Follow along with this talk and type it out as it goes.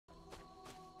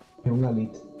En una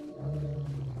lit.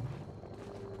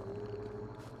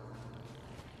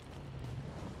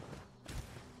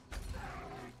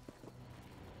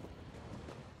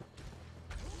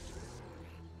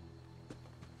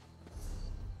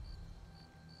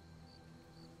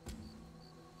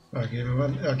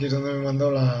 Aquí es donde me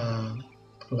mandó la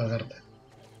carta.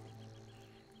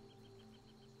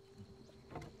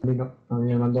 A mí no, a mí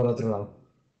me mandó al otro lado.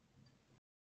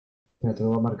 Mira, te lo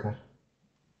voy a marcar.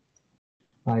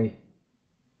 Ahí.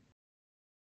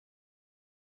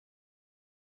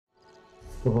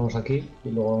 Pues vamos aquí y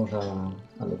luego vamos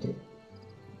al otro.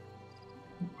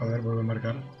 A ver, vuelvo a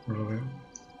marcar, no lo veo.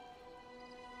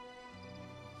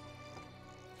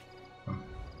 Ah.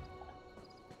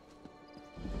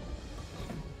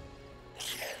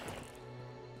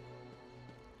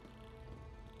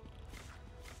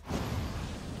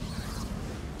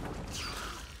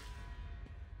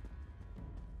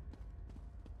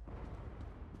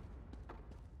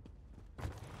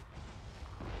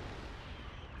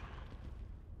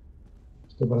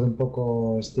 Esto parece un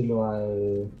poco estilo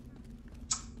al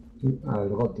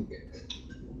Gothic.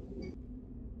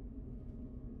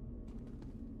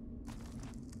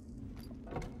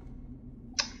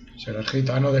 Será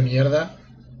gitano de mierda.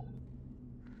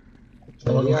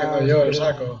 Estaba cogiendo Debería, yo si el quieres...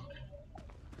 saco.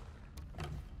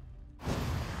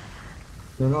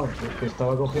 No, no, que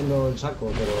estaba cogiendo el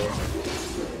saco, pero...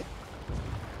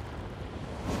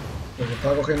 Lo que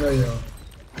estaba cogiendo yo.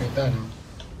 Gitano.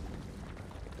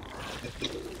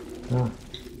 Ah,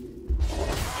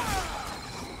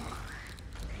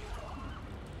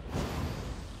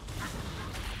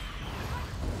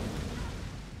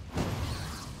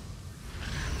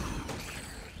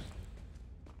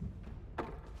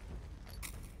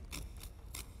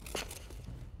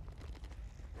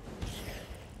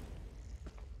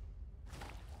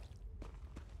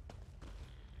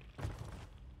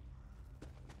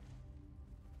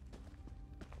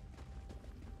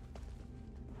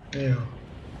 Mío.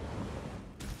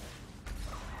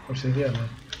 Obsidiana.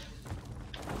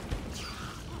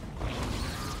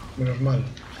 Menos mal.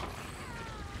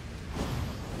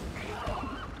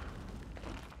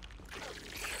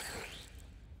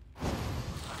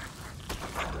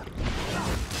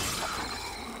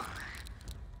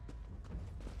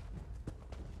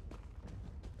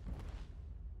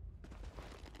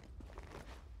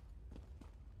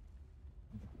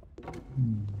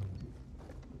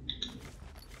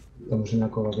 estamos en la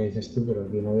cova que dices tú, pero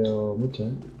aquí no veo mucho,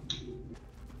 ¿eh?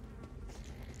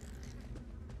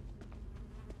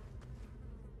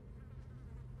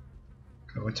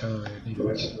 Cago echado de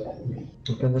niveles.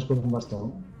 ¿Por qué andas con un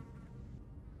bastón?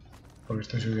 Porque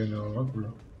estoy subiendo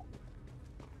báculo.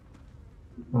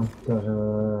 Ah, te vas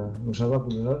a usar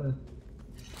báculos ahora.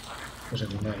 O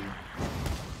secundario.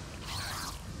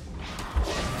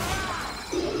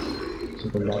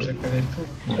 Pero vas a Secundario. pedir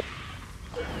tú.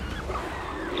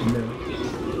 Primero.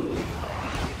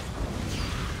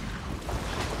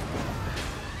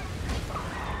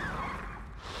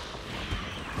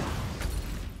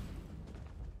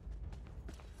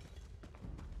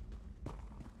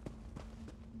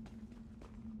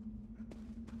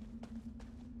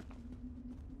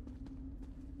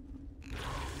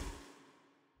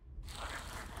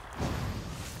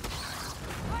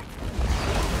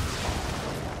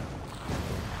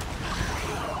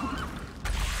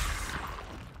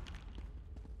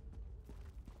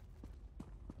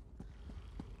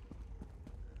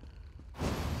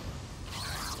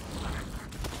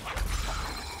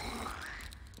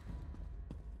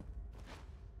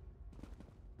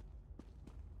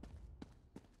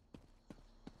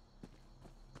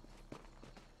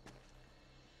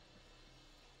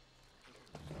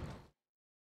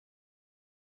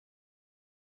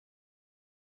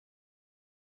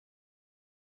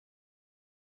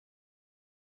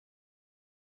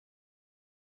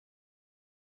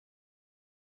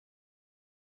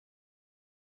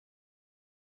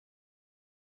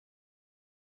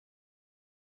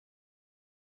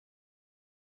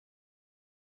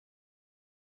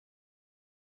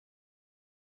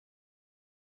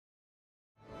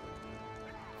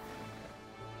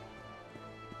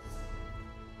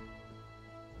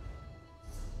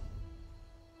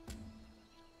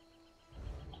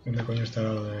 ¿Dónde coño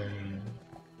estará lo del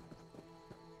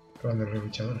plan de los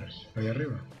luchadores? Ahí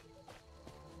arriba.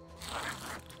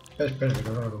 Espera, que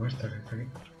tengo con esta que está aquí.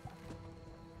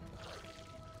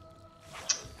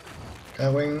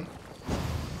 Cago en...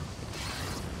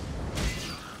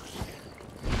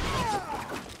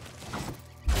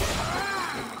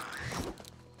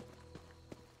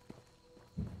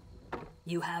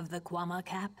 You have the Kwama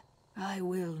cap? I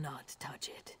will not touch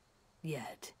it.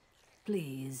 Yet.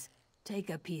 Please, take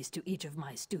a piece to each of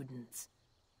my students.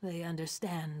 They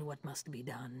understand what must be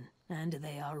done, and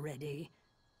they are ready.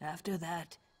 After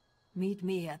that, meet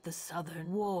me at the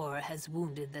southern. War has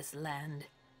wounded this land.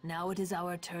 Now it is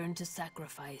our turn to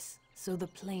sacrifice, so the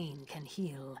plain can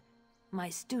heal. My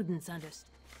students understand.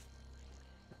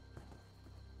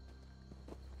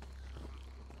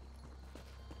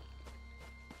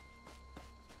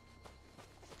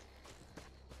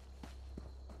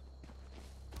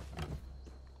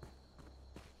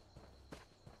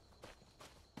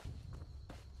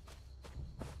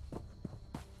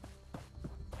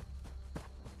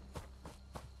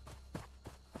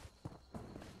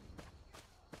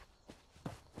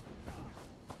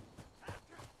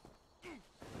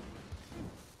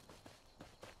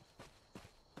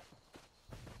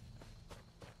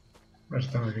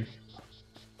 Están aquí.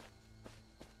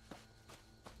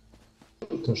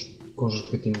 Estas cosas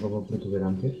que tienen como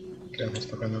protuberancias. Que andas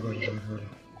tocando cosas en el suelo.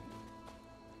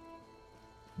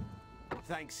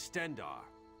 Thanks, Stendar.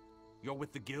 You're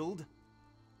with the guild?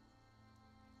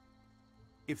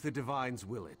 If the divines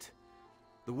will it.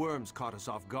 The worms caught us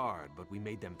off guard, but we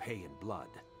made them pay in blood.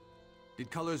 Did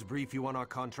Colors brief you on our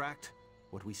contract?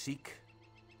 What we seek?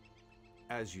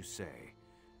 As you say,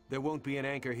 there won't be an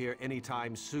anchor here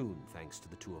anytime soon, thanks to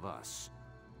the two of us.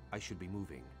 I should be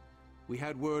moving. We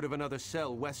had word of another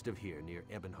cell west of here, near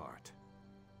Ebonheart.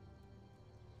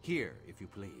 Here, if you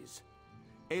please.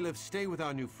 Aleph, stay with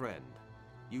our new friend.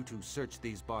 You two search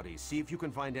these bodies, see if you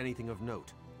can find anything of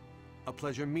note. A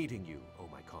pleasure meeting you, oh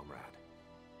my comrade.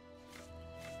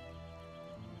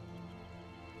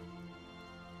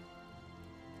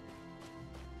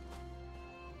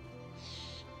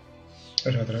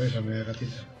 Pues atraviésame,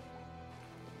 gatita.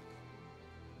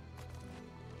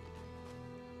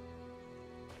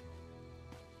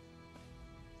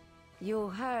 You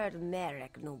heard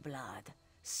Merrick, New Blood.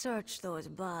 Search those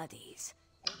bodies.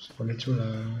 Se pone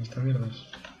chula esta mierda.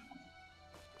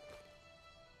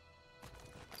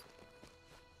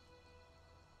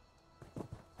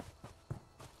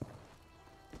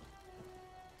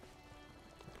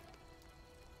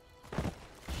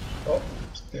 Oh,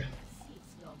 hostia.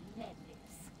 Cease your meddling,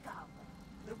 scum.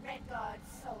 The Red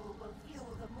Guard's soul will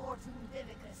fuel the Mortum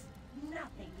Vivicus.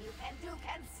 Nothing you can do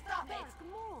can stop it.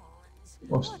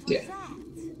 Hostia.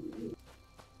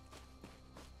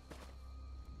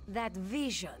 That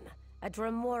vision, a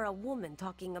Dremora woman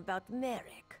talking about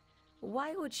Merrick.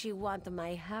 Why would she want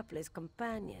my hapless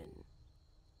companion?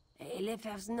 Aleph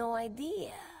has no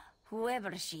idea.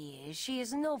 Whoever she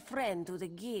is no friend to the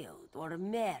guild or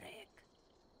Merrick.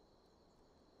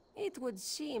 It would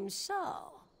seem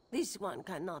so. This one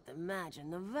cannot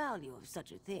imagine the value of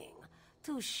such a thing.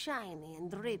 Too shiny and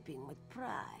dripping with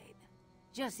pride.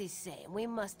 Just the same, we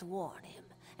must warn him,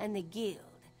 and the guild.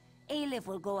 Aleph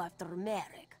will go after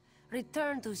Merrick.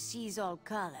 Return to Seize All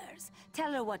Colors.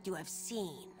 Tell her what you have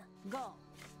seen. Go.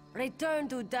 Return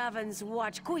to Davon's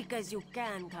Watch quick as you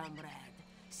can, comrade.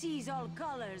 Seize All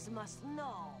Colors must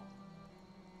know.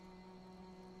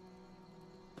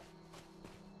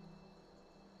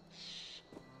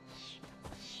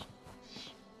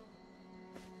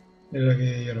 Mira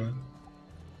aquí hierba.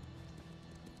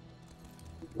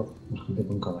 Nos gente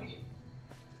con caballo.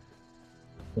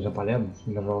 Les apaleamos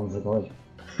y les robamos el caballo.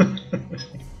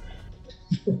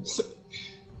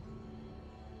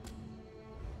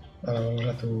 Ahora vamos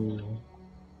a tu...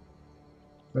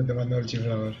 Te mando el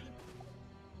chiflador.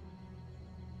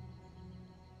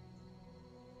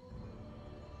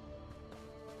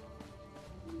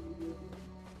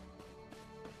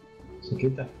 Se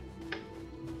quita.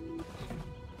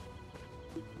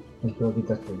 Nos puedo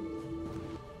quitar todo.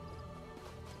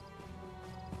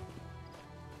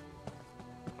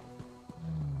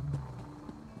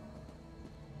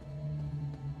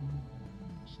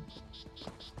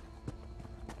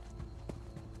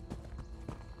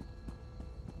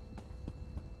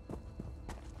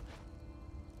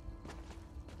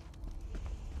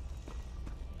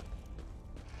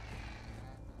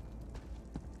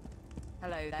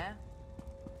 Hello there.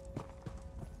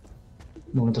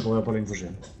 Un momento que voy a por la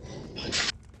infusión.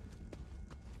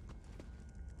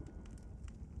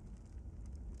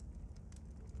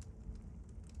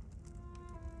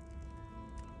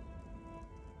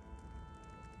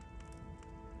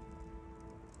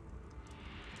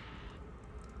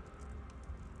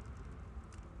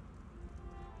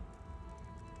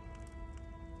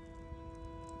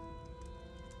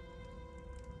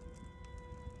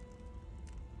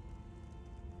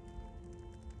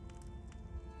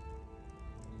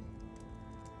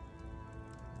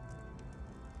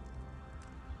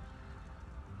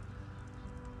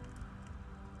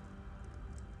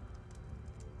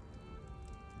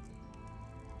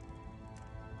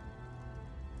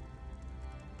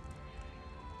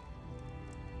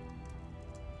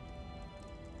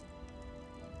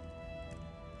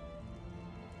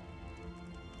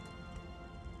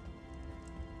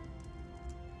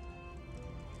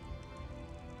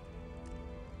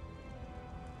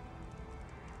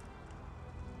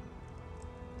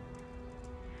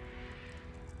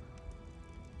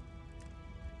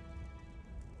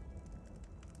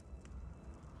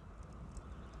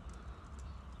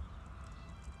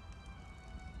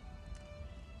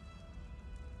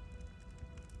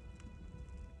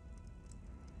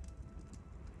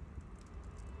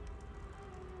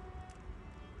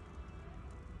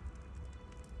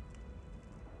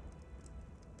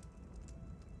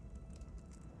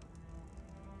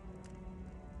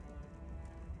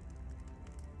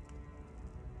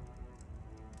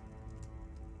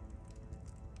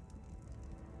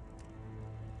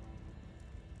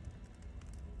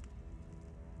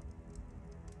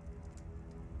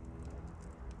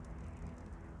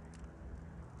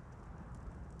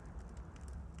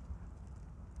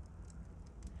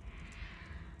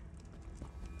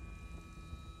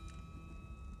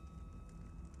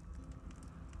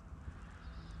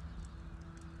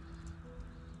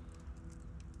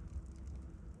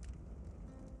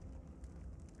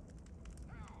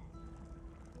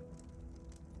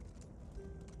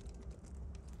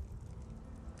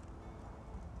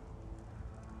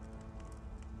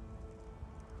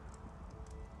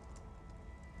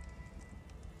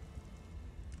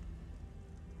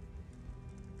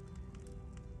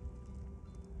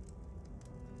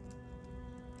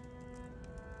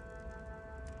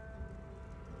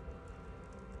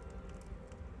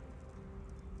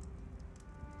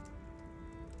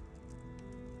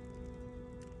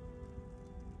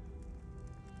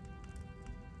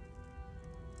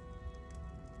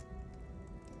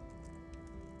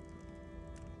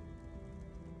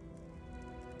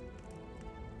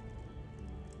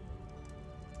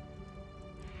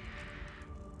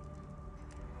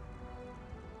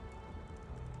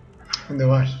 ¿Dónde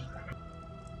vas?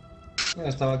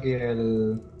 Estaba aquí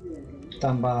el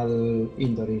Tambal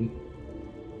Indoril,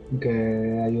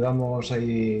 que ayudamos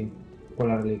ahí con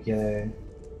la reliquia de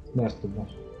las tumbas.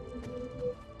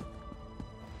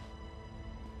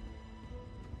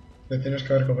 Le tienes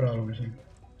que haber cobrado lo que sí.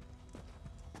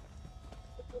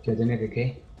 Que tenía que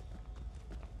qué.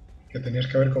 Que tenías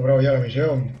que haber cobrado ya la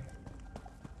misión.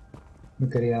 No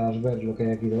querías ver lo que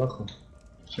hay aquí debajo.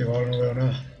 Si igual no veo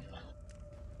nada.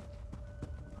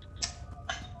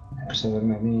 Se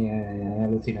verme a mí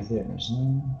alucinaciones,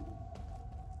 ¿no?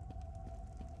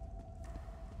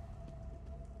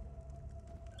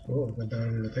 Cuenta en la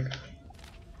biblioteca.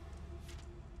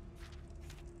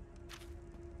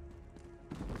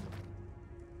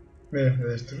 Mira,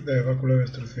 de báculo de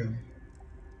destrucción.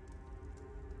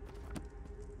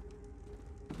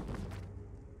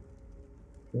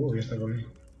 Ya está conmigo.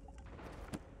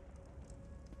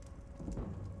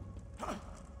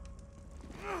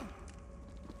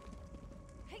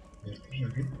 ¿Y esto es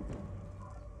aquí?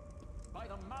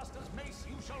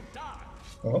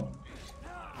 Oh.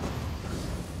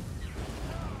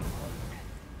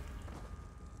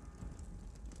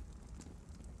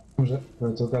 No sé,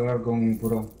 pero tengo que hablar con un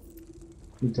purón.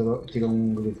 Y tiro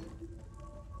un grifo.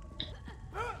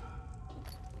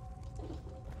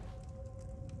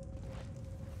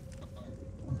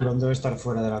 Purón debe estar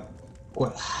fuera de la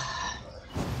cueva.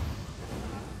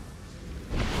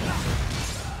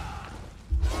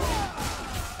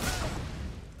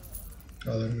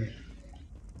 A dormir.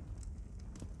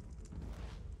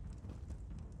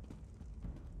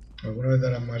 ¿Alguna vez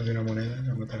darán más de una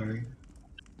moneda a matar a alguien?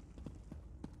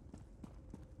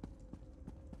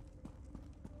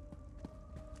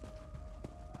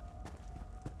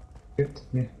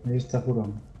 Mira, ahí está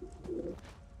purón.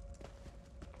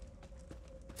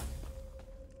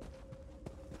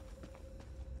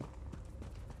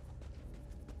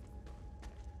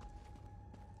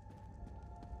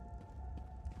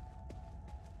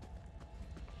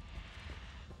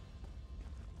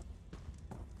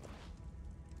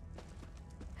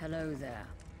 Hello there.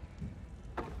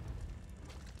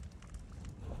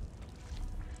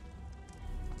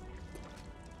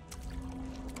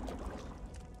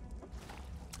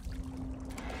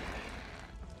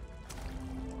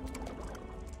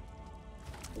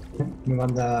 Me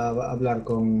manda a hablar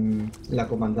con la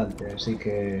comandante, así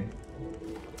que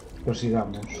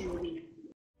prosigamos.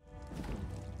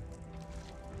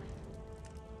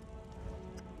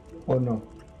 ¿O no?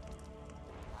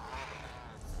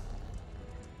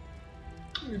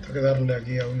 Tengo que darle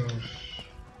aquí a unos...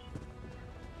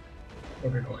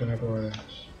 Lo que cogen las ruedas.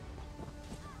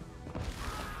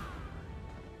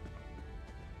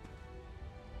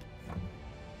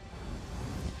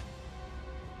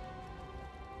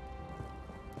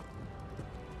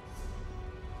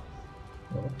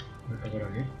 Deja por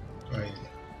aquí. Ahí está.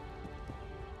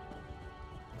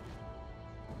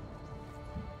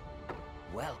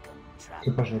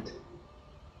 ¿Qué pasa?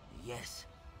 Yes,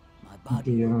 my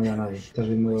Aquí body yo no will veo a nadie. perish, Estás but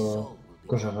my viendo soul will be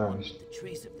cosas gone raras. with the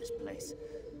trees of this place.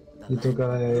 The Y tengo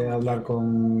land will que bloom hablar again.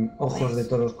 con ojos de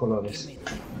todos los Give colores. me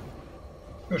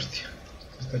the Hostia,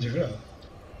 está chiflado.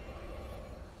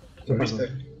 ¿Qué ¿Lo pasó?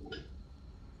 viste?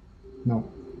 No.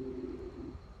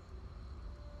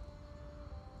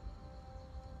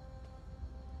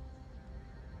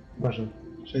 ¿Qué pasó?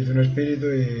 Se hizo un espíritu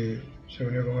y se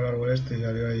unió con el árbol este y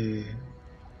salió ahí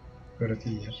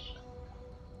florecillas.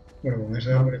 Bueno, con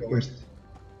ese árbol y con este.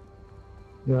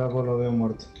 Yo algo lo veo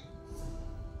muerto.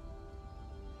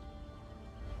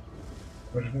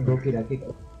 Pues es muy Tengo que bien. ir aquí.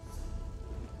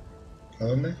 ¿A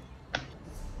dónde?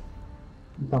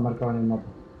 Está marcado en el mapa.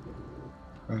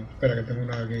 Ah, espera, que tengo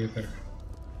una aquí cerca.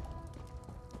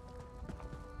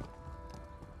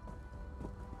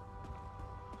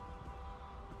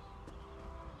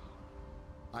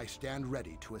 I stand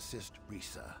ready to assist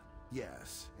Risa.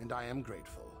 Yes, and I am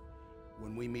grateful.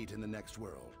 When we meet in the next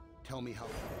world, tell me how...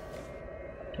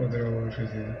 Otro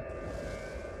suicida.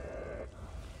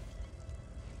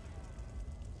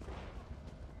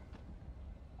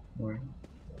 Bueno.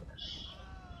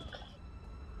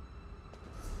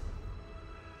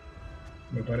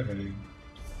 Me parece bien.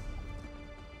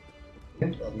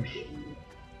 Vamos.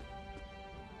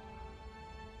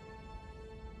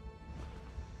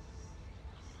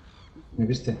 ¿Me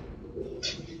viste?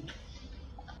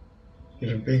 Y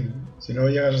en fin, si no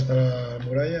llegas hasta la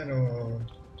muralla, no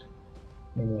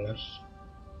molas.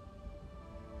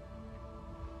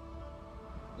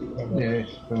 Vamos.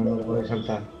 Pero no puedo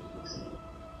saltar.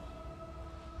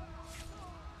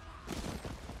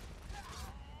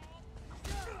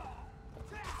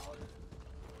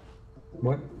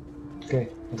 Bueno,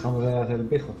 ¿qué? ¿Dejamos de hacer el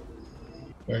pijo?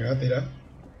 Venga, tira.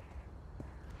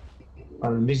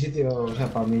 Para mi sitio, o sea,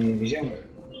 para mi misión.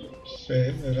 Sí,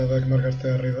 es la que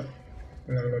marcaste arriba,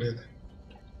 en la glorieta.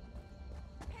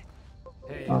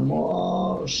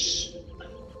 ¡Vamos!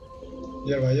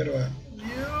 Hierba, hierba.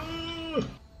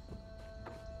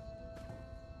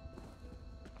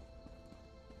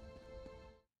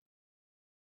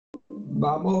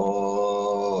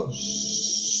 ¡Vamos!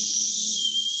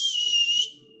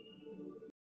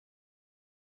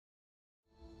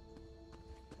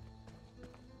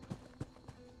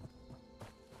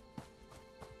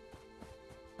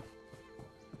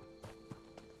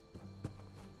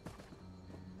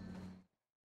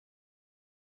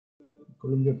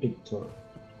 Columbia Picture.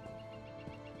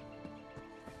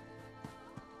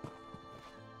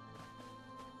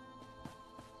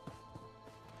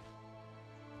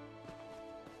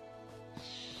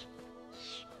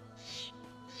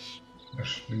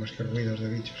 Ni más que ruidos de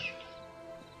bichos.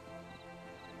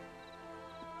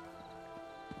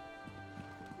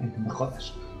 No me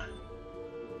jodas.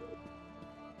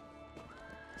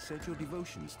 Said your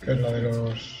devotions to ¿Qué es la de me.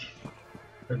 los...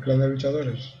 el clan de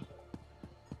luchadores?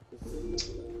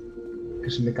 Que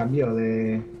se me cambió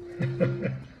de...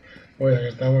 Oye, que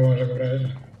está muy vamos a cobrar eso.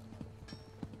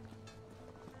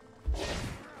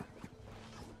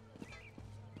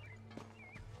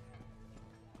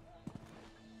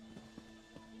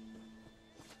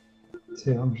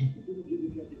 Sí, vamos.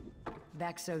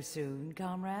 Back so soon,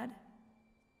 comrade?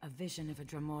 A vision of a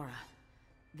Dremora.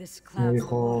 This Me clouds the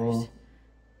dijo... waters.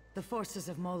 The forces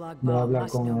of Molag Voy a Bal hablar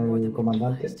must know con more el than we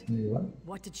comandante. realized. Igual.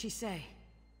 What did she say?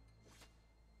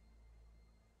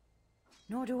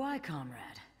 Nor do I,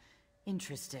 comrade.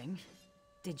 Interesting.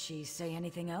 Did she say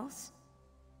anything else?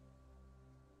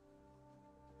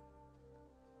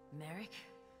 Merrick,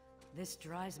 this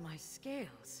dries my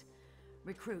scales.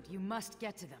 Recruit, you must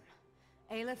get to them.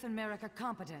 Aleph and Merrick are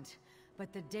competent,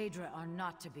 but the Daedra are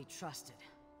not to be trusted.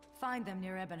 Find them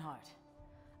near Ebonheart.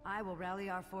 I will rally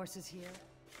our forces here.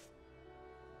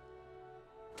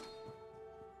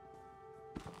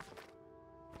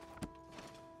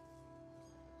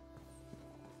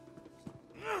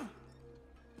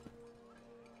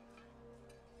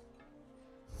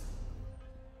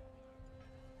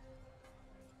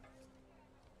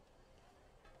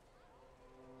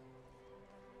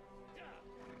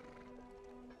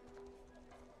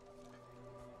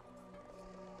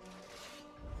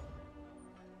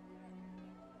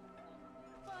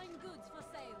 Fine goods for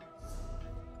sale.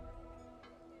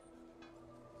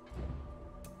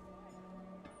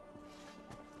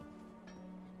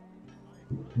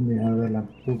 Mira a ver la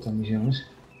puta misión esa.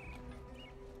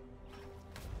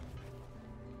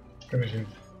 ¿Qué misión?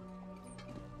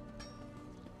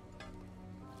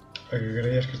 ¿La que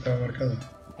creías que estaba marcada?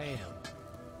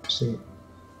 Sí.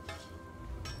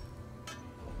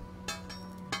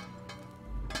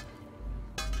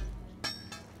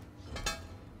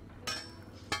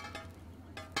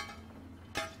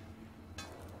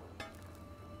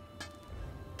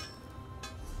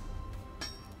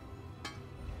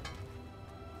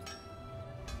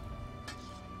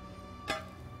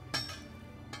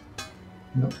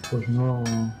 No, pues no...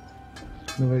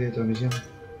 No me dio otra misión.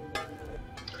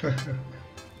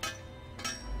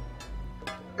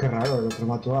 Qué raro, el otro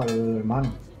mató al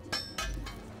hermano.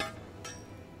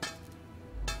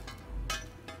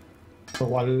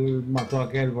 Igual mató a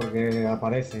aquel porque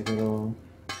aparece, pero...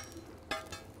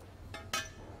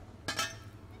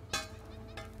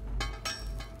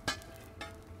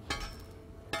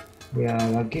 Voy a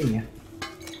la alquimia.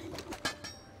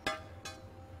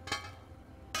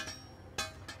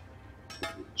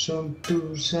 Son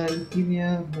tus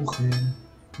alquimias, mujer,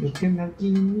 los que me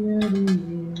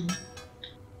alquimiarían.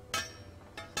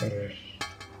 A ver.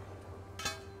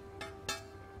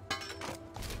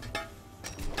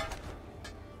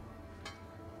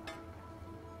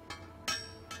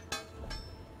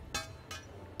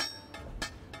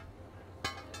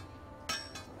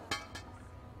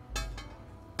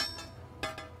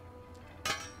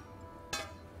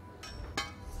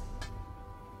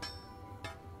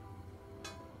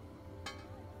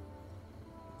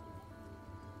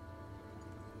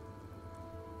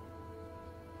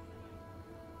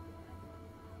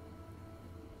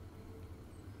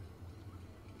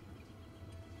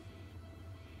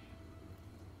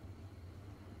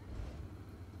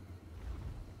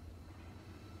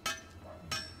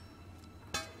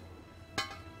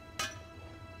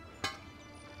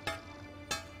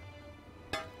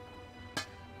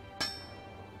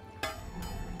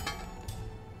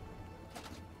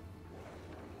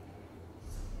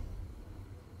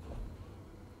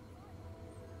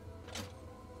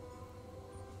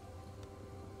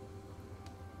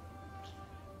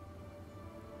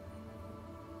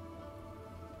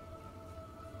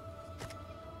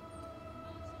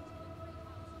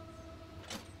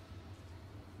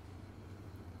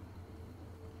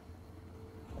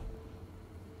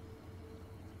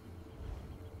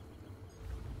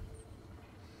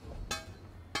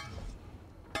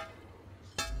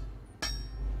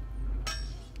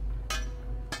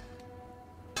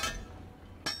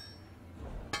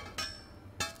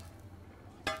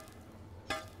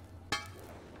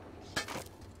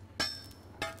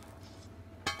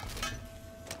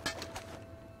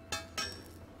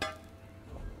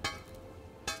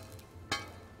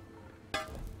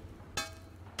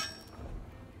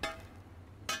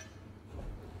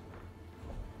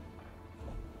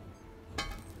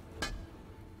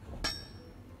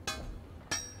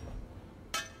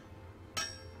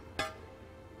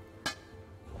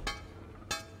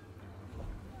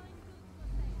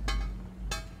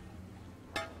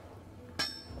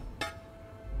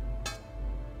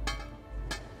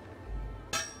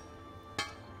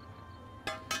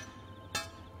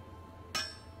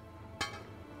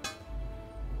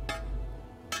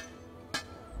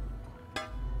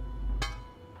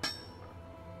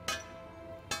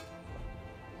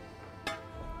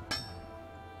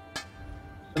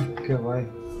 Qué guay.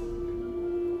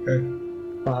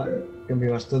 Que mi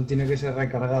bastón tiene que ser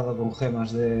recargado con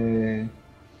gemas de...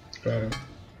 Claro.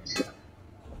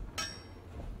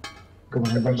 Como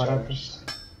son tan baratos.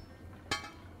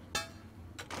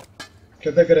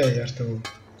 ¿Qué te creías tú?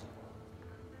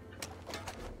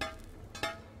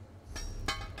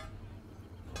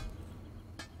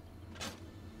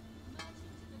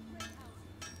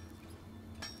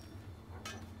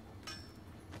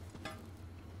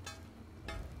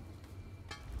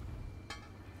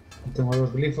 Tengo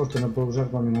los glifos que no puedo usar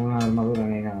con ninguna armadura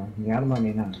ni nada, ni arma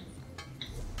ni nada.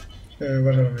 Sí, me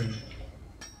pasa lo mismo.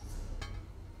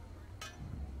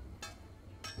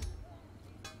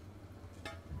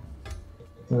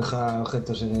 Deja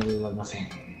objetos en el almacén.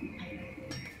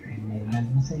 En el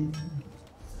almacén.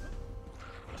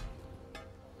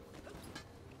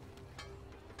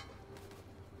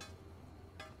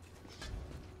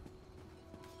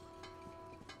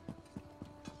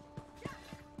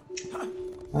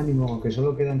 Ánimo, que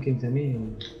solo quedan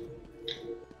 15.000.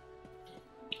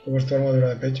 ¿Cómo es tu armadura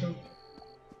de pecho?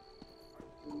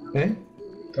 ¿Eh?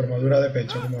 ¿Tu armadura de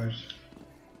pecho cómo es?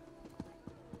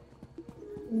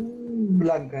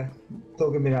 Blanca.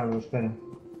 Tengo que mirarlo, espera.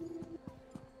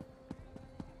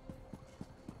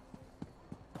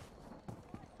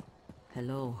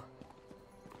 Hello.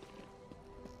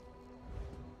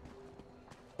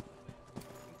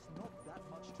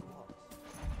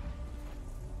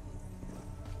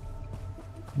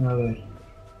 A ver.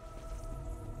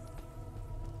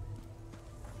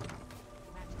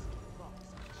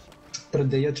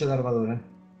 $38 de armadura.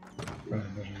 Vale,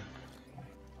 pues no.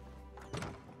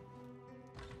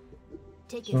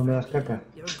 Take it No me from das me. caca.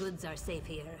 Your goods are safe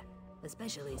here,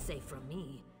 especially safe from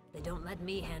me. They don't let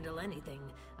me handle anything.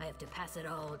 I have to pass it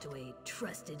all to a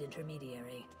trusted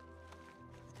intermediary.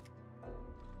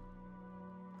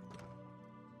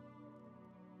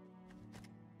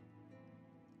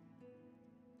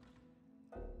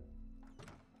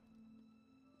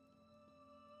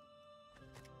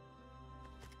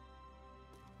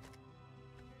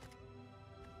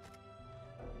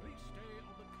 Please stay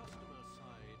on the customer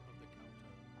side of the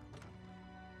counter.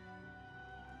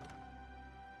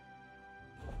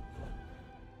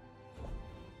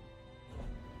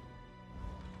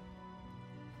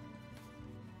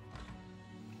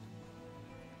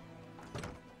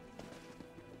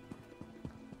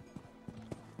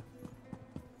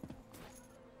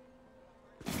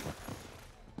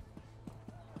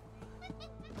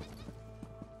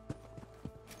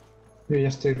 Yo ya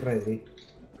estoy ready.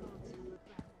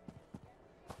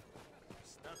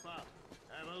 Step up.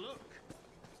 Have a look.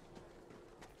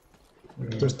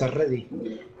 ¿Tú estás ready?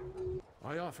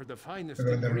 I offer the finest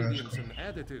Pero de ingredients rasco.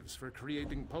 and additives for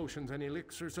creating potions and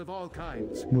elixirs of all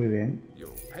kinds. Muy bien.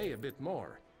 You'll pay a bit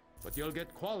more, but you'll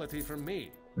get quality from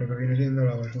me. Lo que viene siendo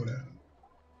la basura.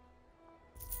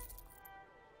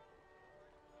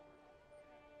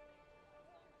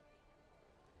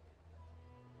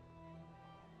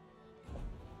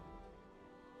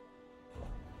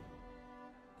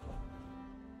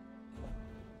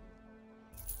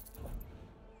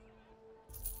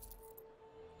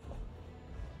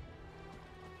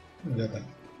 Ya está.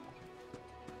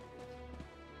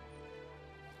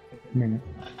 Venga.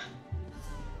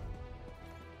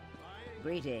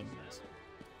 Greetings.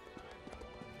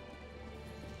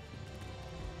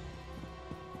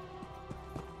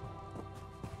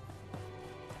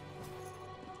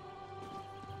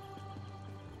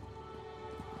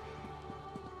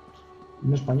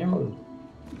 En español.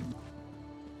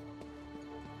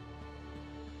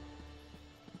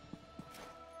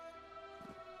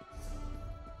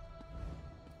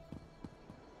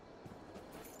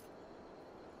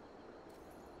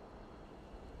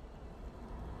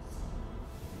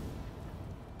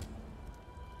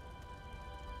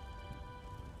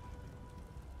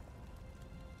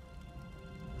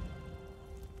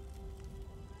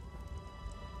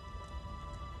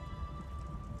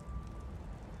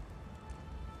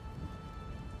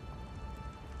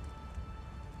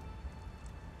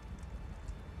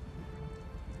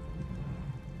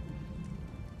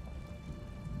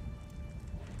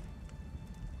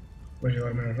 Puedes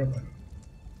llevar menos ropa.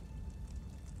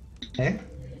 ¿Eh?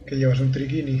 Que llevas un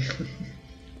triquini.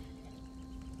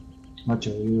 Macho,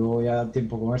 yo llevo ya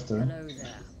tiempo con esto, ¿eh? Hello there.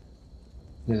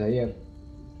 Desde ayer.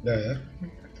 Ya.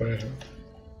 Por eso.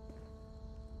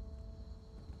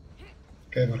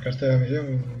 ¿Qué? ¿Marcaste la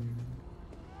misión?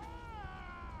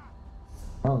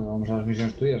 No, vamos a las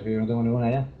misiones tuyas, que yo no tengo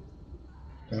ninguna ya.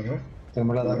 Claro.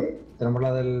 Tenemos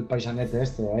la del paisanete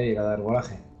este, ahí, la del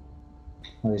volaje.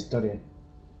 La de historia.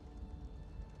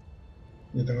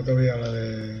 Yo tengo todavía la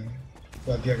de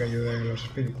La tía que ayuda en los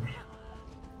espíritus.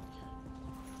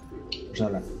 Pues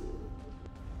habla.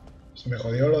 Se me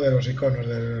jodió lo de los iconos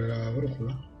de la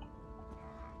brújula.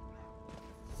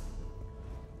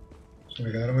 Se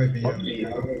me quedaron ahí pillados.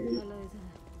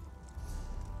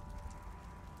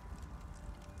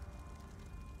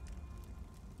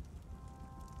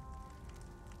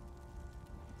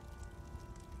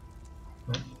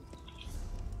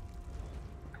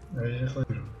 Ahí se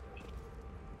jodieron.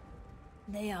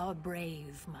 They are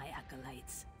brave, my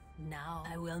acolytes. Now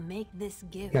I will make this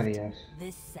gift, ¿Qué harías?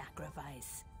 this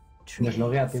sacrifice.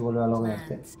 Deslogueate y vuelve a loguearte.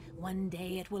 plants, one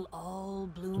day it will all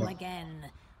bloom No. again.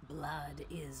 Blood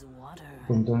is water.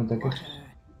 Punto, no te quejes. Water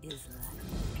is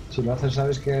life. Si lo haces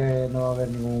sabes que no va a haber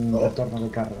ningún No. retorno de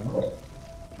carga, ¿no?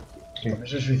 Sí. También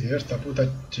se suicidó esta puta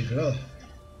chiflada.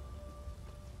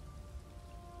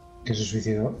 ¿Que se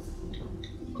suicidó?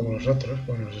 Como los otros,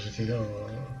 bueno, se suicidó.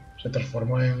 Se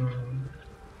transformó en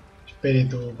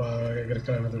espíritu para que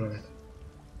crezca la naturaleza.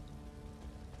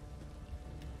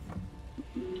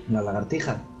 ¿Una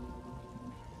lagartija?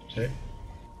 Sí.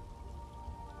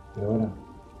 Pero bueno.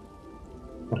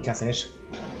 ¿Por qué hace eso?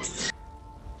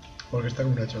 Porque está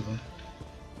como una chota.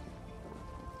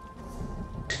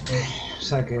 O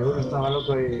sea, que uno estaba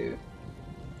loco y...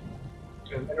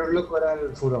 El menos loco era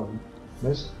el furón,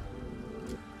 ¿ves?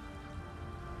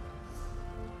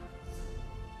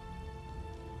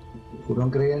 El furón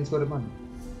creía en su hermano.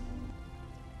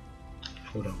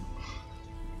 Furo.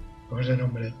 Con ese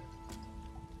nombre.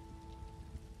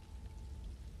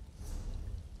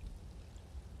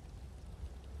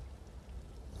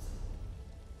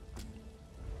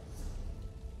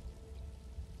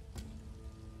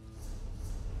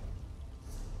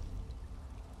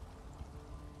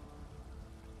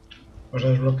 Vamos a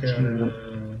desbloquear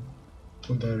el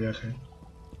punto de viaje.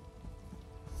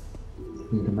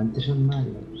 Los romantes son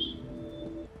malos.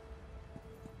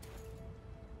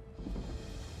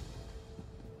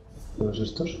 ¿Todos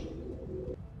estos?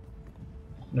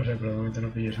 No sé, pero de momento no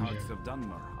pillo ese Parts sitio. of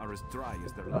Dunmer are as dry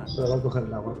as their Ah, land. se va a coger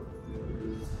el agua.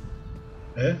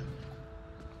 ¿Eh?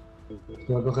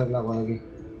 Se va a coger el agua de aquí.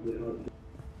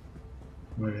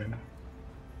 Muy bien.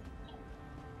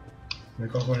 ¿De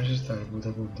cojones está el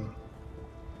puto punto?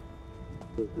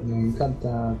 Me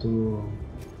encanta tu...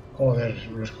 Joder,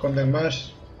 lo esconden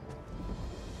más.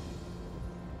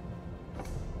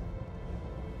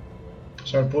 O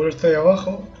sea, el pueblo está ahí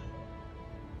abajo.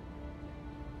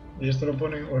 Y esto lo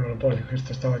ponen, bueno, lo ponen,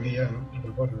 esto estaba aquí ya, ¿no? Se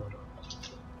lo ponen, bueno.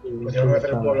 Pues tengo que hacer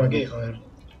el pueblo aquí, joder.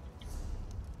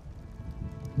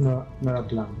 No, no era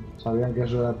plan. Sabían que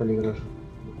eso era peligroso.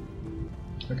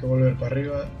 Hay que volver para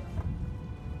arriba.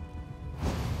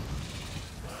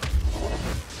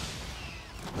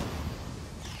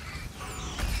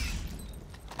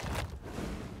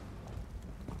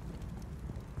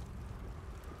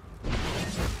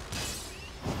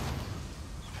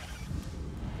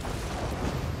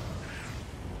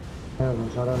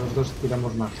 Pues ahora los dos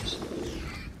tiramos magias.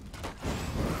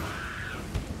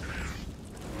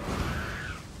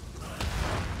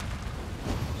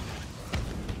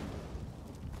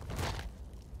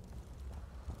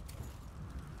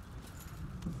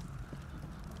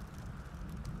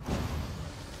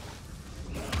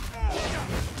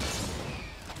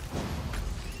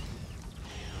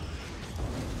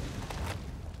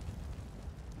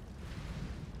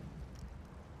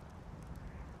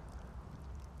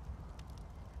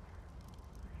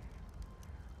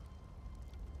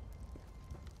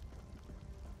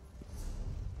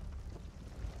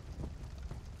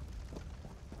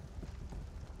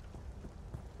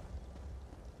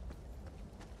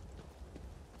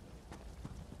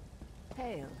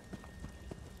 Hail.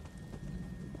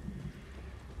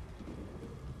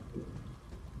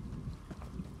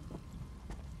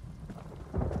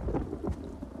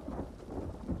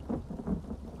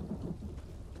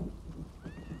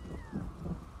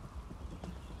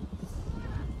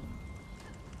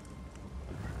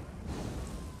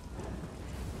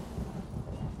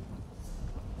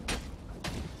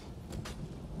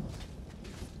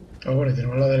 Ah, bueno, y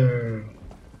tenemos la del...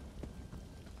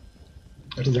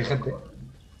 El de gente.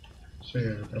 Sí,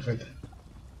 el profeta.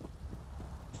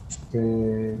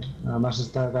 Que además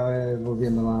está cada vez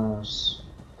volviendo más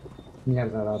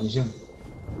mierda la misión.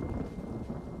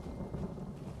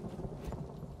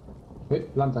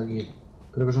 Planta aquí.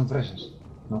 Creo que son fresas.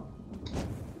 No.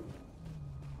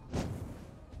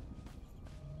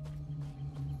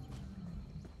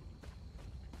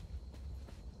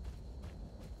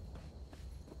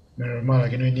 Menos mal,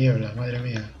 aquí no hay niebla, madre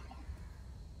mía.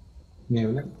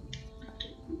 Niebla.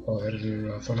 Joder,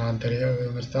 la zona anterior de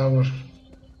donde estábamos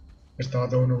estaba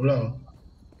todo nublado.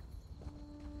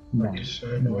 Aquí se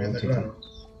ve lo muy voy a de checar. claro.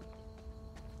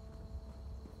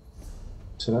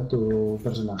 Será tu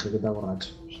personaje que está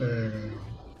borracho.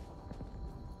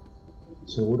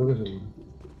 Seguro que seguro.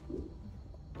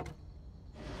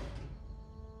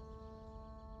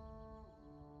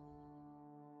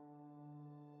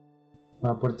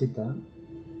 La puertita.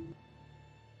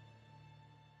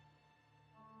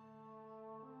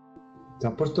 Te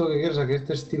apuesto que quieres a que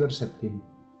este es Cyber Septim.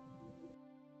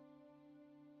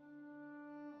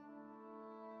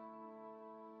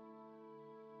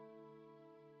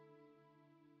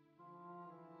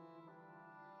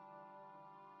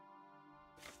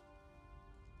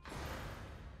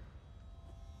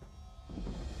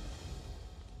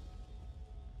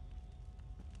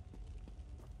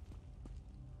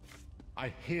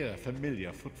 I hear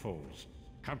familiar footfalls.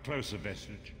 Come closer,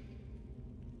 Vestige.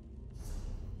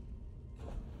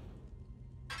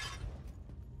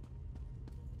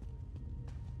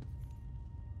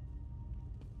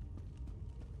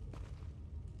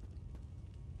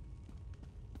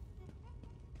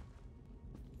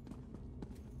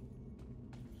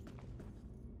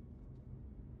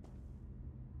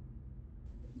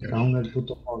 Aún el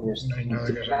puto hobby No hay nada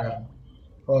que este. sacar.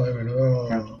 Joder,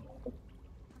 menudo.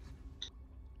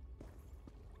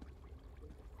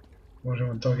 ¿Cómo se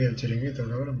montó aquí el chiringuito,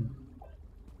 cabrón?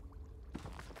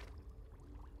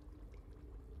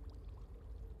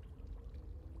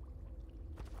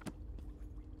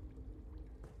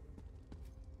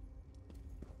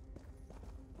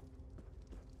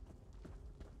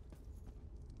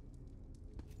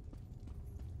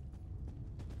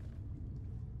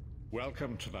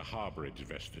 Welcome to the harbourage,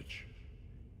 Vestige.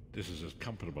 This is as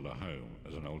comfortable a home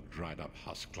as an old dried-up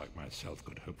husk like myself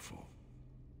could hope for.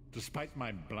 Despite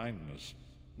my blindness,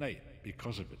 nay,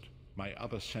 because of it, my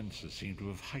other senses seem to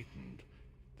have heightened.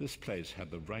 This place had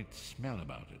the right smell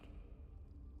about it.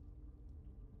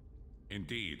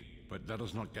 Indeed, but let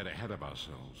us not get ahead of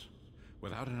ourselves.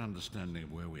 Without an understanding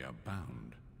of where we are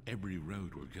bound, every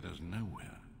road will get us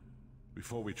nowhere.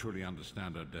 Before we truly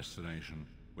understand our destination,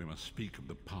 we must speak of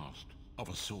the past, of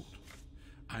a sort.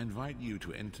 I invite you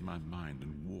to enter my mind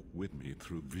and walk with me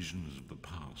through visions of the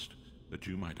past, that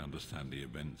you might understand the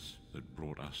events that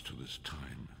brought us to this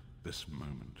time, this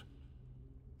moment.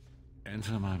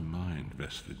 Enter my mind,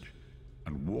 Vestige,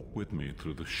 and walk with me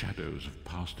through the shadows of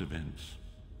past events.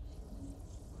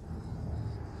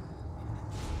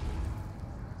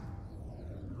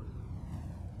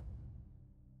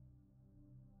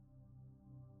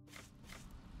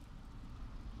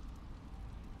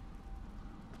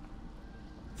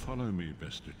 Follow me,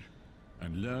 Vestige,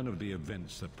 and learn of the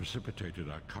events that precipitated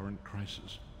our current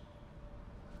crisis.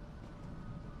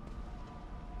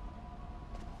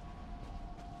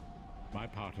 My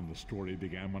part in the story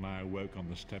began when I awoke on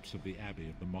the steps of the Abbey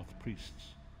of the Moth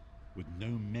Priests, with no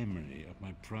memory of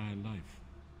my prior life.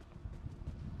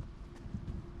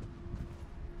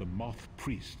 The Moth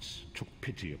Priests took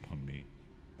pity upon me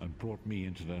and brought me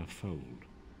into their fold.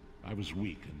 I was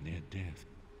weak and near death.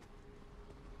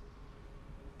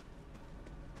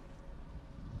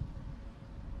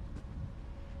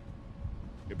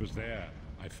 It was there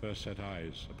I first set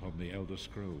eyes upon the Elder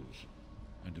Scrolls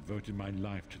and devoted my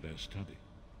life to their study.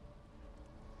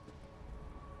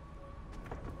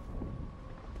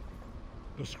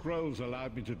 The scrolls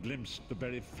allowed me to glimpse the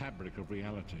very fabric of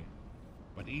reality,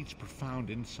 but each profound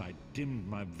insight dimmed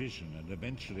my vision and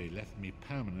eventually left me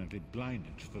permanently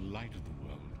blinded to the light of the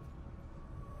world.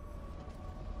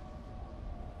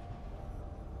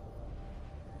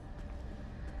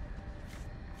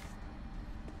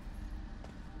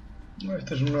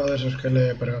 Este es uno de esos que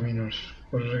lee pergaminos,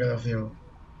 por eso se queda ciego.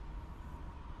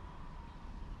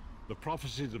 The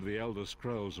prophecies of the Elder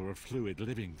Scrolls are a fluid,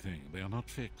 living thing. They are not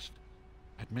fixed.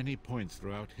 At many points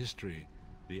throughout history,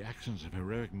 the actions of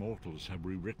heroic mortals have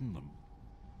rewritten them.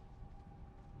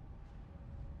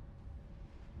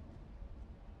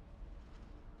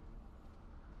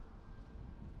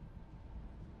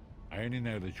 I only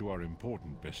know that you are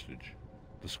important, Vestige.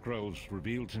 The scrolls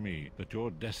reveal to me that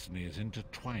your destiny is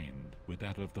intertwined with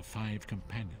that of the 5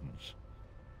 companions.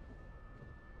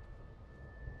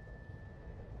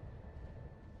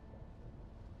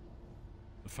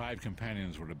 The 5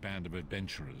 companions were a band of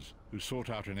adventurers who sought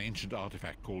out an ancient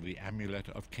artifact called the Amulet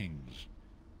of Kings.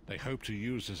 They hoped to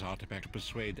use this artifact to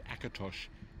persuade Akatosh,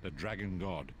 the dragon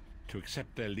god, to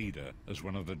accept their leader as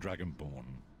one of the Dragonborn.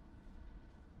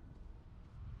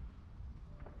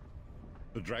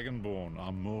 The Dragonborn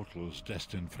are mortals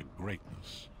destined for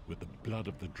greatness, with the blood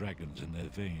of the dragons in their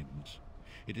veins.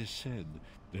 It is said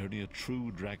that only a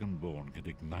true Dragonborn can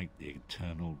ignite the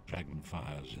eternal dragon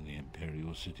fires in the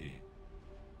Imperial City.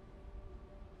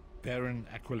 Baron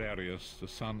Aquilarius, the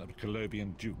son of a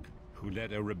Colobian duke, who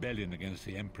led a rebellion against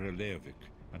the Emperor Leovic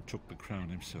and took the crown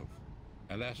himself.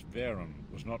 Alas, Varen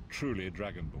was not truly a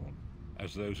dragonborn,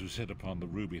 as those who sit upon the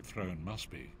ruby throne must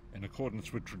be, in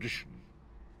accordance with tradition.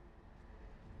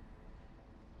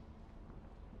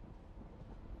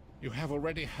 You have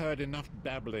already heard enough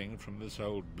babbling from this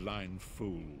old blind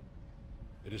fool.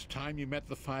 It is time you met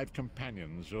the 5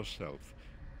 companions yourself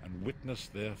and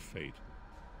witnessed their fate.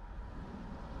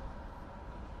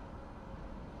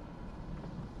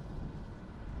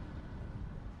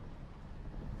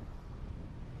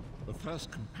 The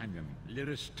first companion,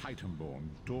 Lyris Titanborn,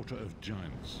 daughter of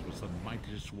giants, was the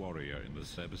mightiest warrior in the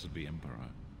service of the Emperor.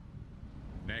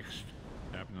 Next,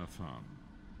 Abnathan,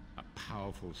 a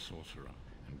powerful sorcerer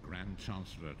and Grand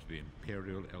Chancellor to the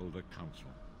Imperial Elder Council.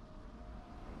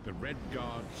 The Red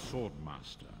Guard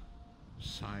Swordmaster,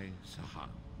 Sai Sahan,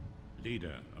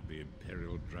 leader of the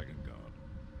Imperial Dragon Guard.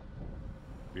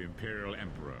 The Imperial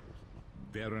Emperor,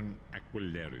 Baron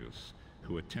Aquilarius,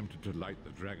 who attempted to light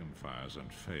the dragon fires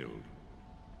and failed.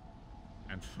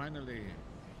 And finally,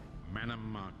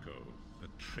 Manamako, the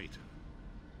traitor,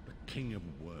 the King of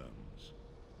Worms,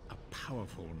 a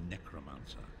powerful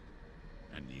necromancer,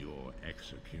 and your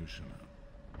executioner.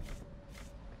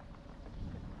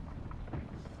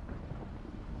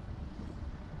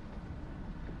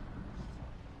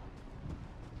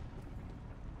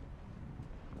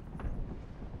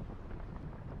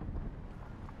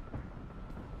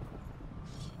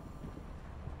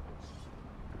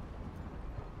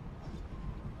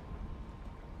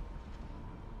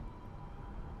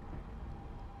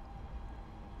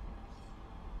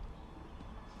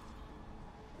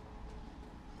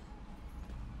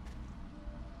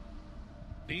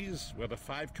 These were the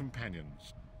 5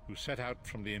 companions who set out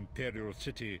from the Imperial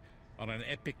City on an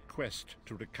epic quest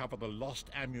to recover the lost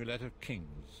Amulet of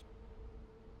Kings.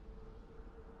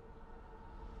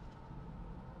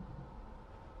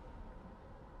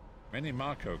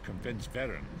 Manamako convinced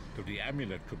Varen that the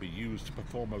amulet could be used to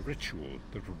perform a ritual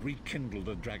that would rekindle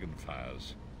the dragon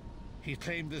fires. He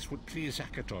claimed this would please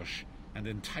Akatosh and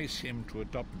entice him to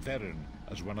adopt Varen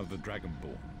as one of the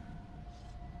Dragonborn.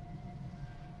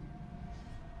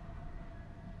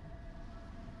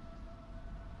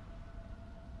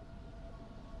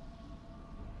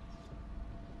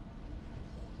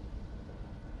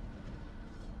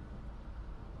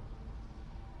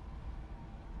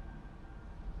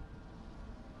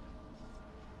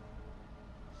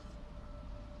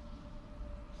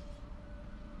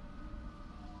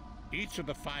 Each of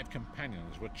the 5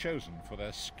 companions were chosen for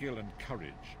their skill and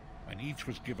courage, and each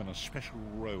was given a special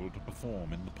role to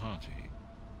perform in the party.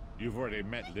 You've already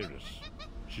met Lyris.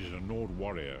 She's a Nord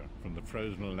warrior from the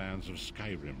frozen lands of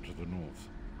Skyrim to the north,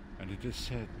 and it is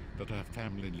said that her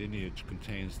family lineage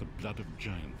contains the blood of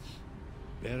giants.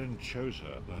 Baron chose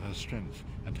her for her strength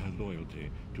and her loyalty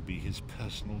to be his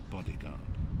personal bodyguard.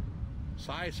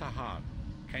 Sai Sahan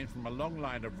came from a long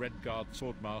line of Red Guard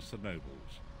Swordmaster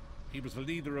nobles. He was the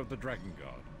leader of the Dragon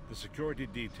Guard, the security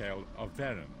detail of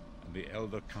Varen and the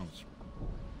Elder Council.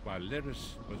 While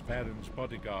Lyris was Varen's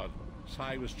bodyguard,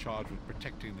 Sai was charged with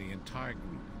protecting the entire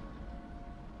group.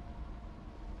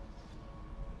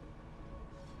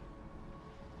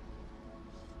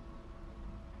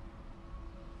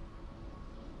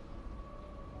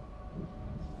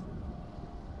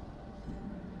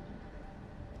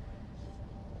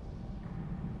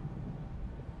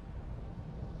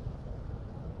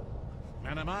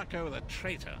 Manamako the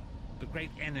traitor, the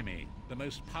great enemy, the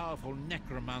most powerful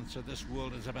necromancer this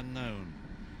world has ever known.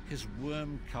 His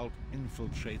worm cult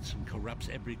infiltrates and corrupts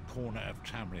every corner of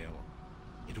Tamriel.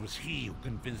 It was he who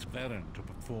convinced Varen to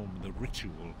perform the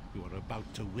ritual you are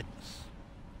about to witness.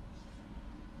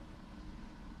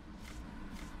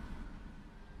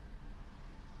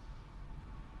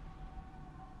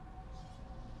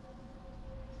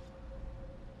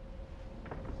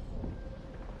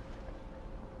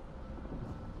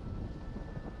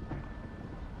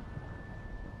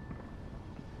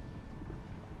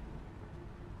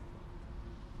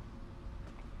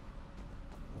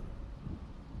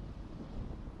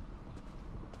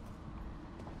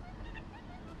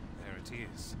 It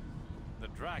is. The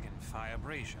Dragonfire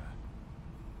Brazier.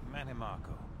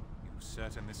 Manamako, you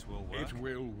certain this will work? It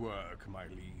will work, my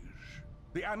liege.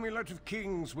 The Amulet of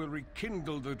Kings will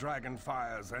rekindle the dragon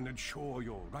fires and ensure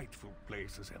your rightful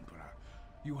place as Emperor.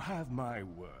 You have my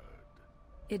word.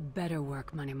 It better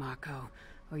work, Manamako,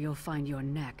 or you'll find your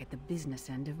neck at the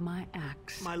business end of my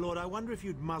axe. My lord, I wonder if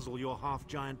you'd muzzle your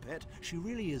half-giant pet. She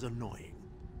really is annoying.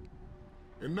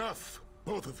 Enough,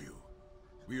 both of you.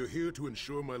 We are here to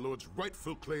ensure my lord's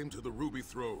rightful claim to the Ruby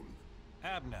Throne.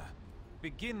 Abner,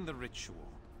 Begin the ritual.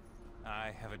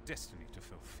 I have a destiny to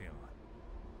fulfill.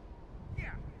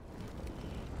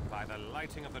 By the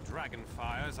lighting of the dragon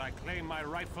fires, I claim my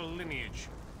rightful lineage.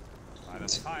 By the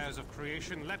fires of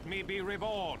creation, let me be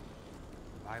reborn.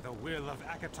 By the will of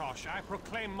Akatosh, I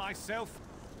proclaim myself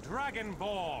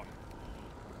Dragonborn.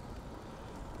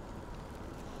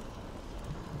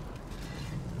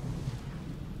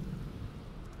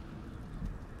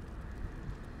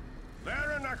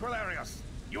 Baron Aquilarius,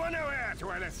 you are no heir to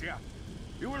Alessia.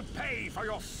 You will pay for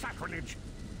your sacrilege.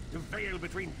 The veil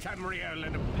between Tamriel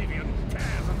and Oblivion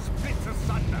tears and splits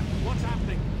asunder. What's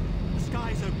happening? The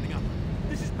sky's opening up.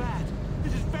 This is bad.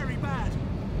 This is very bad.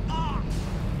 Ah!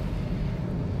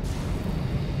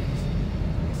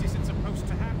 This isn't supposed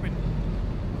to happen.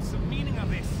 What's the meaning of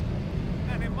this?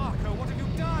 Marco, what have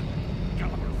you done?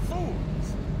 Gullible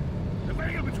fools! The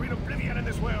veil between Oblivion and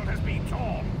this world has been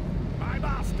torn. My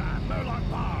master, Moloch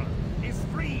Baal, is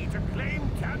free to claim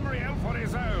Tamriel for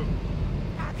his own.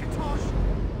 Akatosh,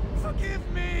 forgive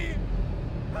me!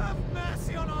 Have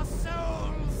mercy on our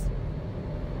souls!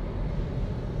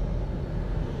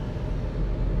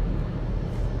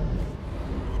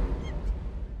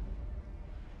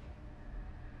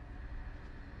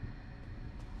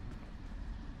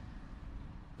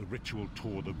 The ritual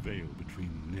tore the veil between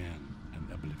Nan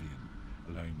and Oblivion,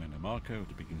 allowing Marco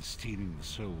to begin stealing the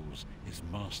souls his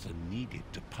master needed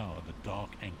to power the Dark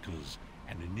Anchors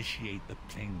and initiate the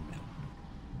plane meld.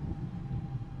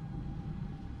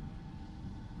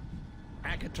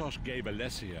 Akatosh gave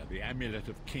Alessia the Amulet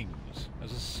of Kings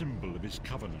as a symbol of his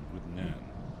covenant with Nan.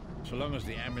 So long as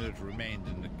the amulet remained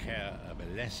in the care of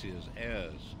Alessia's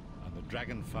heirs and the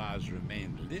dragon fires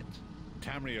remained lit,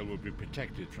 Tamriel would be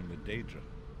protected from the Daedra.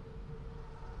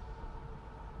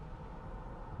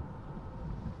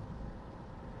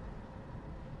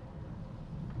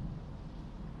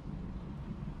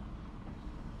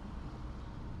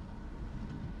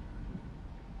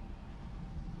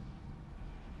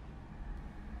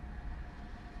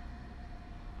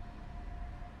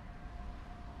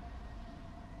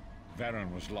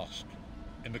 Varen was lost.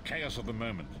 In the chaos of the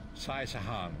moment, Sai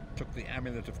Sahan took the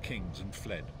Amulet of Kings and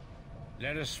fled.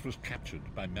 Leris was captured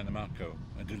by Menemarco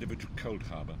and delivered to Cold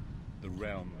Harbor, the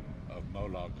realm of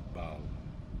Moloch Baal.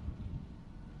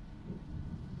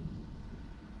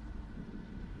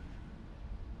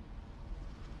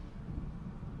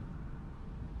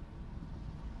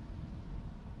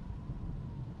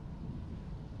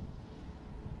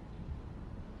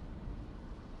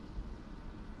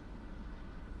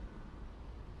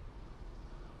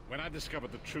 When I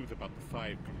discovered the truth about the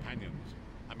 5 companions,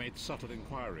 I made subtle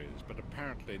inquiries, but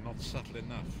apparently not subtle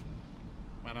enough.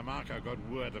 Menemarco got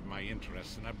word of my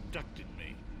interests and abducted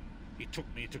me. He took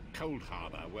me to Cold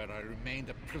Harbor, where I remained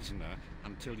a prisoner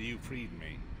until you freed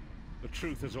me. The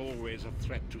truth is always a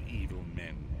threat to evil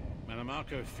men.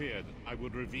 Menemarco feared I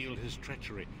would reveal his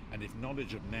treachery, and if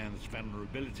knowledge of Nan's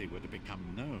vulnerability were to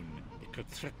become known, it could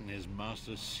threaten his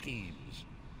master's schemes.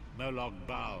 Moloch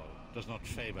Baal does not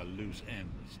favor loose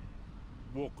ends.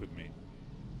 Walk with me.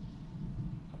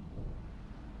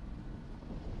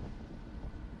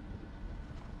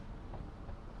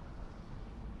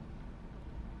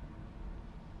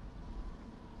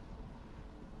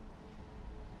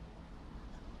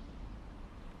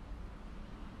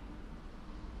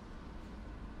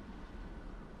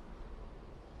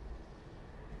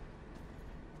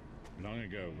 Long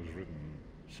ago it was written,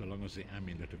 so long as the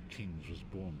Amulet of Kings was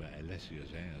borne by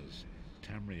Alessia's heirs,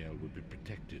 Tamriel would be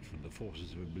protected from the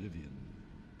forces of Oblivion.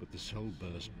 But the Soul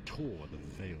Burst tore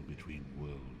the veil between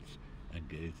worlds and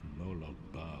gave Moloch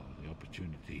Baal the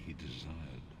opportunity he desired.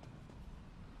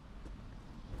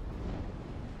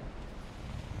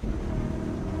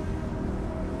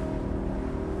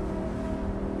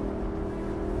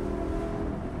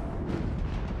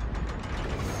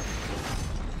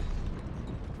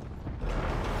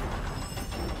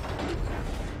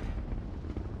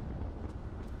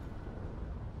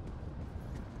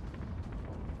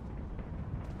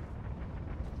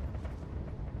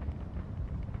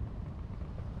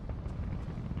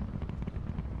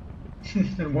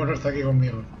 El mono está aquí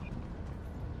conmigo.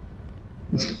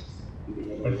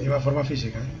 Por encima forma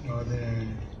física, ¿eh? No de...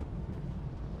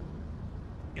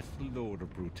 If the Lord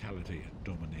of Brutality and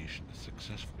Domination is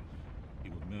successful, he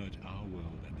will merge our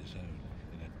world and his own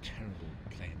in a terrible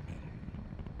plane meld.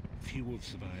 Few will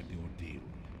survive the ordeal,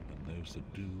 and those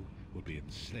that do will be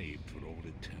enslaved for all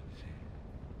eternity.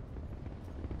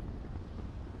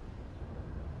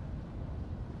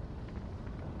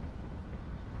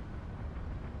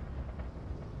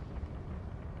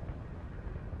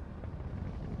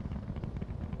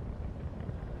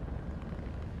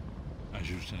 As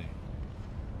you say,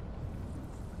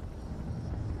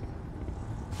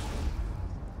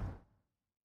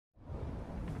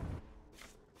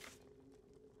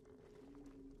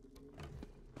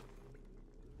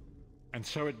 And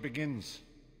so it begins.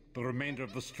 The remainder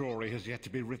of the story has yet to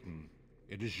be written.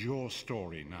 It is your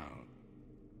story now.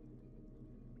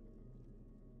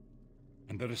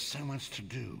 And there is so much to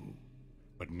do.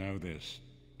 But know this,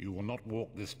 you will not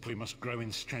walk this. We must grow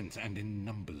in strength and in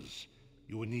numbers.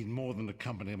 You will need more than the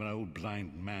company of an old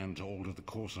blind man to alter the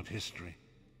course of history.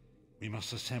 We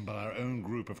must assemble our own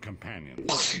group of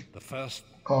companions. The first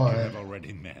you have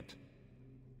already met.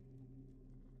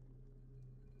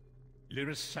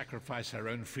 Lyris sacrificed her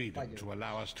own freedom to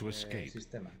allow us to escape.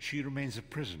 She remains a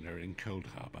prisoner in Cold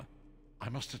Harbor. I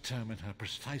must determine her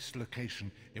precise location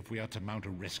if we are to mount a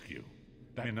rescue.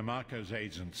 Namarco's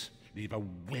agents leave a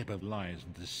web of lies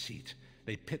and deceit.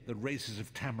 They pit the races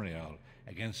of Tamriel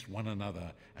against one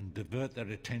another and divert their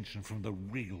attention from the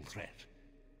real threat.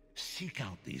 Seek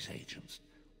out these agents,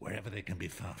 wherever they can be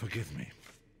found. Forgive me.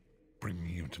 Bringing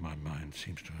you into my mind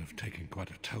seems to have taken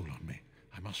quite a toll on me.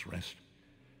 I must rest.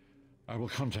 I will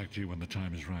contact you when the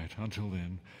time is right. Until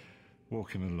then,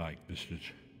 walk in the light,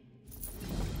 Vistage.